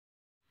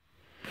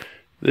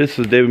This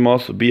is David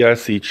Moss with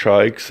BIC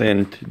Trikes,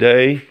 and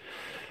today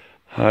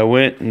I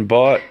went and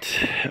bought,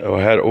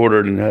 had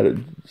ordered and had it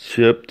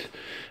shipped,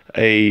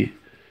 a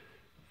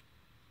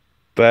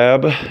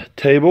fab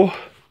table.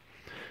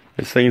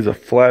 This thing is the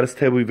flattest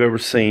table you've ever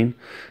seen.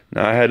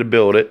 Now I had to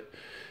build it,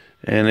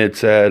 and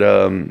it's at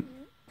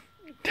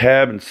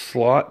Tab and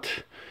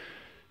Slot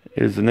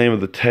is the name of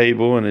the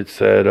table, and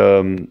it's at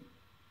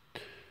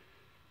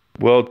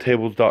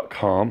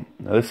weldtables.com.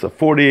 Now this is a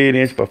 48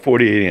 inch by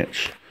 48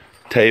 inch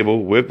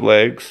table with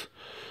legs.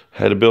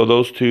 Had to build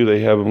those two. They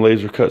have them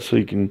laser cut so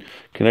you can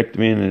connect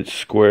them in and it's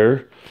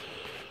square.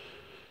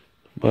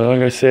 But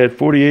like I said,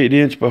 48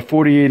 inch by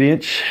 48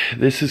 inch.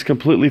 This is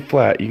completely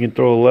flat. You can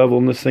throw a level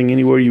in this thing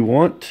anywhere you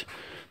want.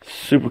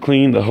 Super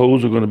clean. The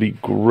holes are going to be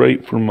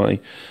great for my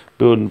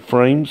building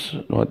frames.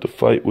 Don't have to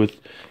fight with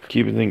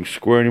keeping things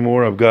square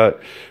anymore. I've got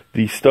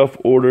the stuff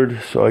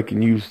ordered so I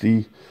can use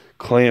the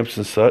clamps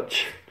and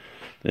such.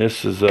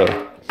 This is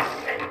one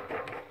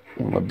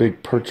of my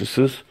big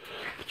purchases.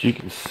 But you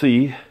can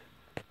see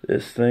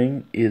this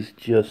thing is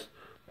just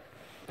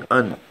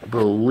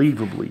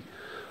unbelievably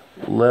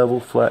level,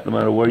 flat, no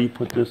matter where you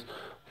put this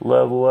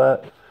level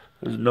at.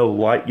 There's no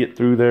light get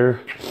through there,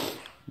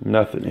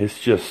 nothing. It's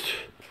just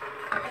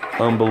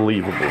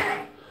unbelievable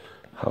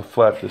how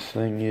flat this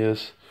thing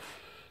is.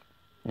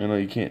 I know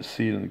you can't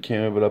see it in the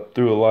camera, but I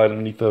threw a light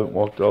underneath of it,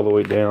 walked all the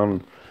way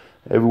down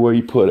everywhere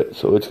you put it.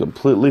 So it's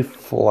completely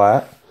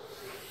flat,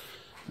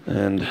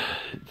 and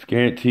it's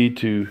guaranteed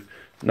to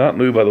not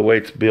move by the way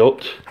it's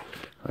built.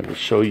 I can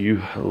show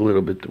you a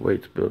little bit the way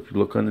it's built. If you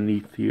look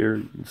underneath here,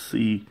 you can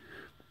see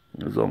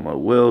there's all my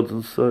welds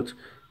and such.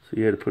 So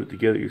you had to put it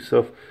together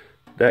yourself.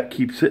 That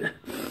keeps it.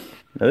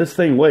 Now this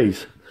thing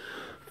weighs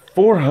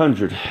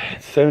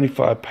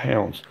 475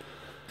 pounds.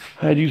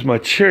 I had to use my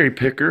cherry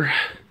picker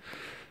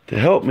to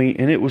help me,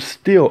 and it was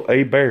still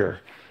a bear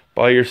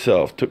by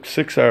yourself. Took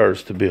 6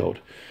 hours to build.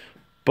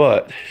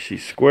 But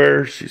she's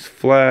square, she's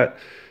flat,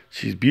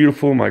 she's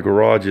beautiful. My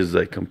garage is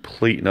a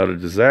complete and utter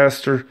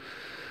disaster.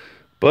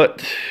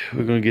 But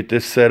we're going to get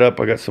this set up.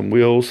 I got some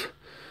wheels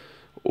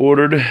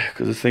ordered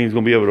because this thing's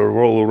going to be able to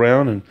roll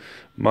around, and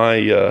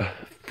my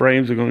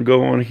frames are going to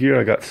go on here.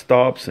 I got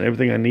stops and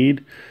everything I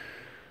need.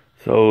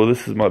 So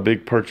this is my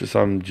big purchase.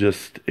 I'm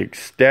just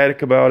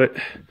ecstatic about it.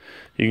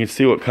 You can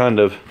see what kind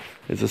of,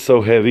 it's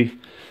so heavy.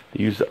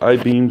 I used the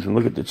I-beams, and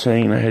look at the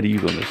chain I had to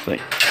use on this thing.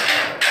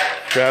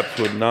 Straps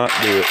would not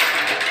do it.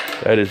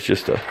 That is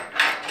just a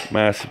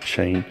massive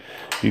chain.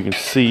 You can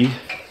see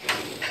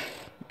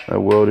I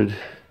welded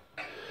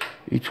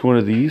each one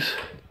of these.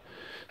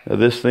 Now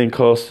this thing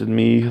costed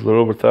me a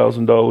little over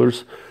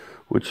 $1,000,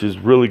 which is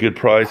really good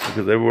price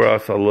because everywhere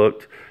else I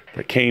looked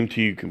that came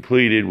to you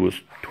completed was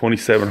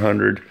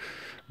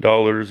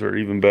 $2,700 or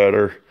even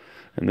better.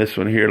 And this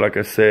one here, like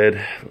I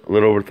said, a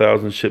little over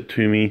 $1,000 shipped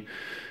to me.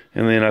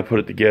 And then I put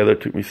it together.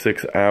 It took me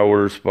 6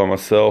 hours by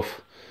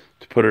myself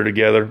to put her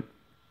together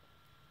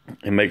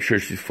and make sure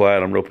she's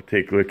flat. I'm real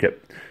particular.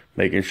 Kept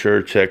making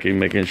sure, checking,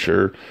 making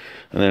sure.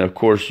 And then of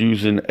course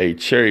using a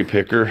cherry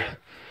picker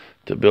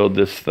to build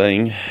this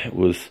thing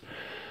was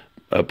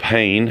a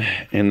pain,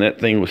 and that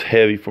thing was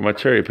heavy for my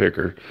cherry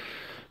picker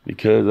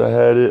because I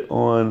had it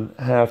on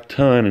half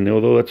ton, and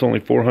although that's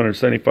only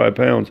 475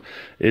 pounds,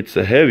 it's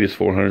the heaviest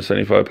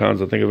 475 pounds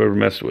I think I've ever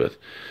messed with.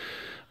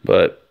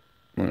 But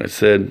like I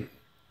said,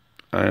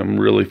 I am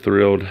really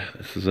thrilled.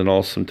 This is an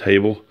awesome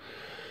table.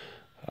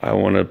 I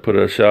want to put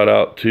a shout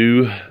out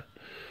to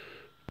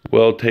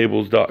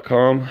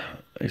weldtables.com.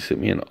 They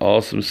sent me an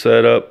awesome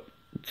setup,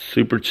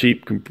 super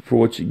cheap for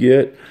what you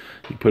get.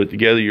 You put it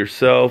together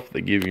yourself.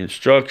 They give you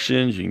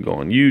instructions. You can go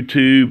on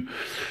YouTube.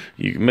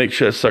 You can make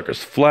sure that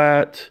sucker's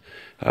flat.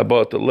 I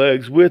bought the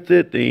legs with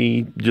it.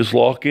 They just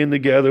lock in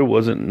together.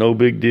 Wasn't no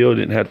big deal.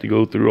 Didn't have to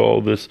go through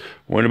all this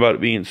worrying about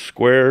it being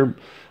square.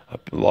 I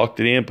locked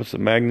it in, put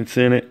some magnets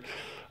in it,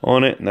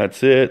 on it, and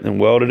that's it. And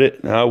welded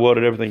it. Now I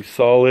welded everything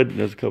solid.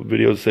 There's a couple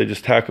videos that say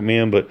just tack them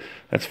in, but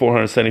that's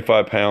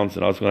 475 pounds,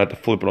 and I was going to have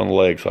to flip it on the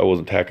legs, so I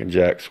wasn't tacking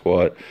jack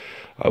squat.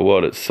 I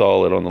welded it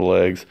solid on the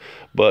legs,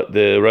 but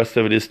the rest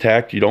of it is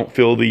tacked. You don't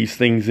fill these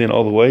things in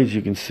all the way, as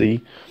you can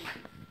see.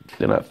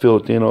 They're not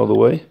filled in all the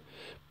way,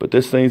 but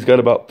this thing's got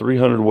about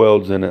 300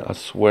 welds in it, I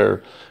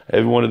swear.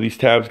 Every one of these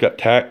tabs got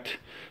tacked,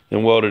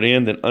 then welded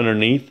in, then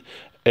underneath,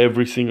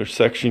 every single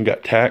section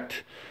got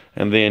tacked,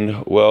 and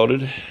then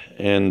welded,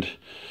 and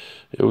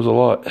it was a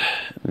lot.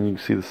 And you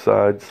can see the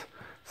sides,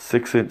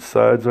 6-inch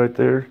sides right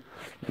there.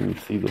 You can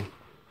see the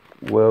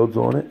welds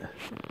on it.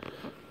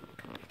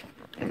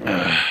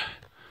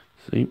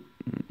 See,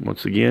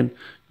 once again,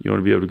 you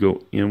want to be able to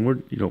go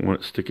inward. You don't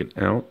want it sticking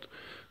out.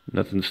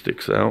 Nothing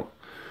sticks out.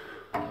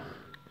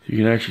 You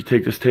can actually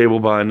take this table,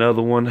 buy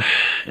another one,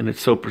 and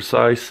it's so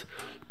precise.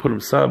 Put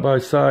them side by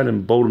side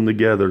and bolt them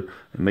together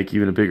and make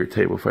even a bigger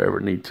table if I ever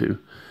need to.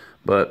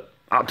 But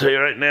I'll tell you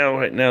right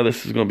now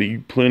this is going to be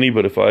plenty.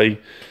 But if I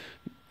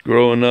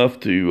grow enough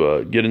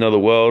to get another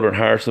welder or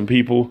hire some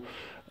people,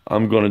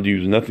 I'm going to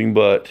use nothing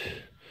but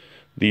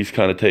these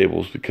kind of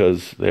tables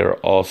because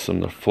they're awesome.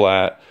 They're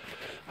flat.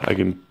 I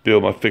can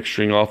build my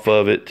fixturing off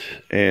of it,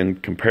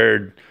 and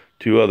compared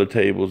to other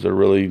tables, they're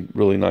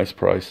really nice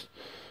price.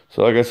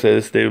 So like I said,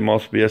 it's David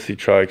Moss, BIC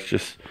Trikes.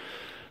 Just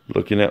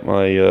looking at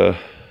my,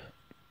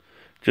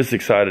 just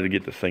excited to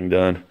get this thing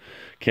done.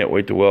 Can't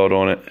wait to weld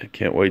on it.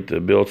 Can't wait to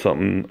build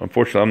something.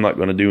 Unfortunately, I'm not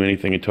going to do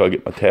anything until I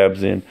get my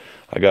tabs in.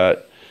 I got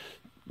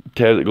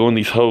tabs that go in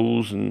these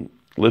holes and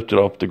lift it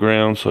off the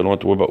ground, so I don't have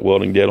to worry about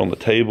welding dead on the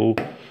table.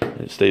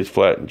 It stays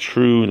flat and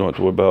true. Don't have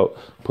to worry about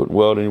putting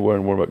weld anywhere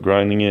and worry about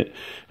grinding it.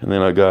 And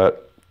then I got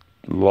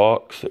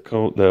locks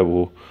that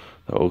will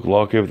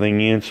lock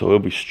everything in, so it'll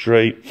be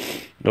straight.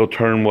 It'll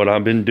turn what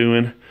I've been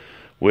doing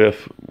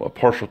with a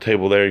partial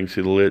table there. You can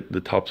see the lid,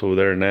 the top's over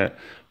there, and that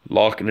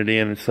locking it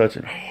in and such,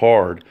 and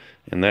hard.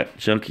 And that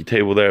junky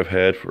table there I've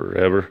had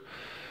forever.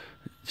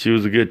 She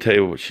was a good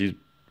table, but she's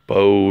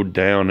bowed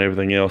down and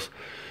everything else.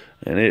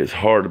 And it is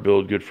hard to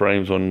build good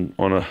frames on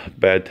a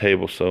bad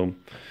table. So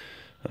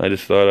I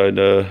just thought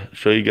I'd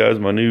show you guys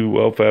my new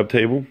weld fab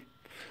table.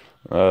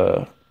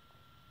 I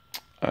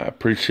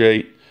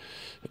appreciate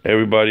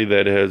everybody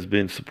that has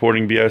been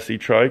supporting BIC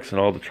Trikes and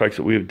all the trikes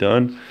that we have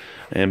done.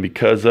 And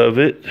because of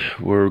it,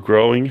 we're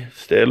growing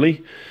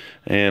steadily.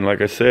 And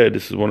like I said,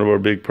 this is one of our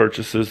big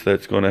purchases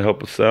that's going to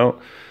help us out.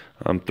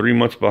 I'm 3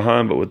 months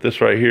behind, but with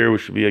this right here, we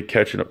should be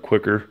catching up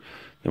quicker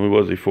than we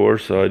was before.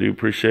 So I do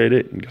appreciate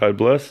it, and God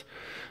bless.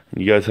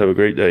 And you guys have a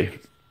great day.